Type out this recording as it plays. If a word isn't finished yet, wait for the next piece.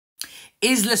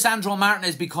Is Lisandro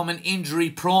Martinez becoming injury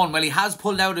prone? Well, he has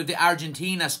pulled out of the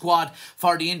Argentina squad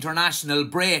for the international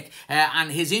break,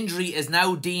 and his injury is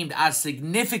now deemed as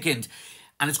significant.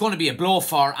 And it's going to be a blow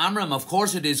for Amram. Of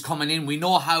course it is, coming in. We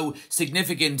know how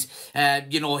significant,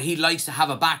 he likes to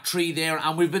have a back three there.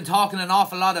 And we've been talking an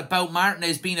awful lot about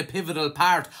Martinez being a pivotal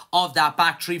part of that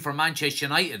back three for Manchester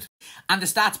United. And the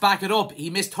stats back it up.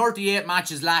 He missed 38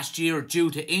 matches last year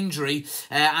due to injury.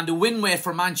 And the win rate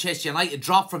for Manchester United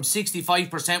dropped from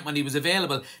 65% when he was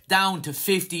available down to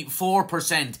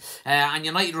 54%. And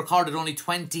United recorded only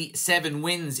 27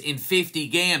 wins in 50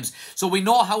 games. So we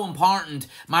know how important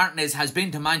Martinez has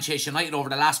been to Manchester United over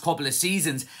the last couple of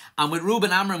seasons. And with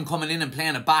Ruben Amorim coming in and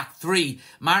playing a back three,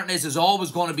 Martinez is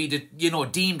always going to be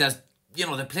deemed as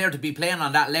the player to be playing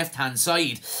on that left-hand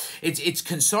side. It's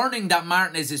concerning that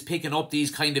Martinez is picking up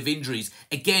these kind of injuries.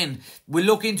 Again, we'll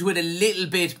look into it a little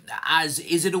bit as,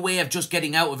 is it a way of just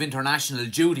getting out of international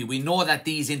duty? We know that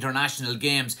these international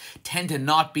games tend to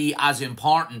not be as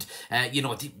important, and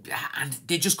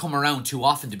they just come around too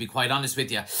often, to be quite honest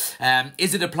with you.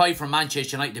 Is it a ploy for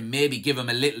Manchester United to maybe give him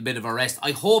a little bit of a rest?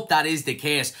 I hope that is the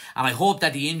case, and I hope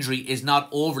that the injury is not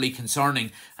overly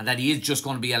concerning and that he is just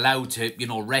going to be allowed to,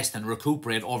 rest and recuperate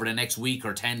over the next week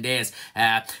or 10 days.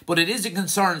 But it is a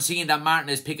concern seeing that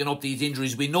Martinez is picking up these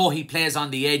injuries. We know he plays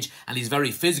on the edge and he's a very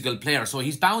physical player, so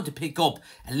he's bound to pick up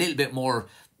a little bit more,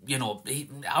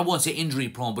 I won't say injury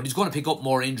prone, but he's going to pick up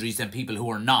more injuries than people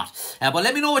who are not. But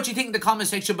let me know what you think in the comment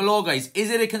section below, guys. Is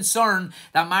it a concern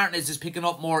that Martinez is picking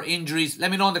up more injuries?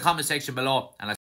 Let me know in the comment section below. And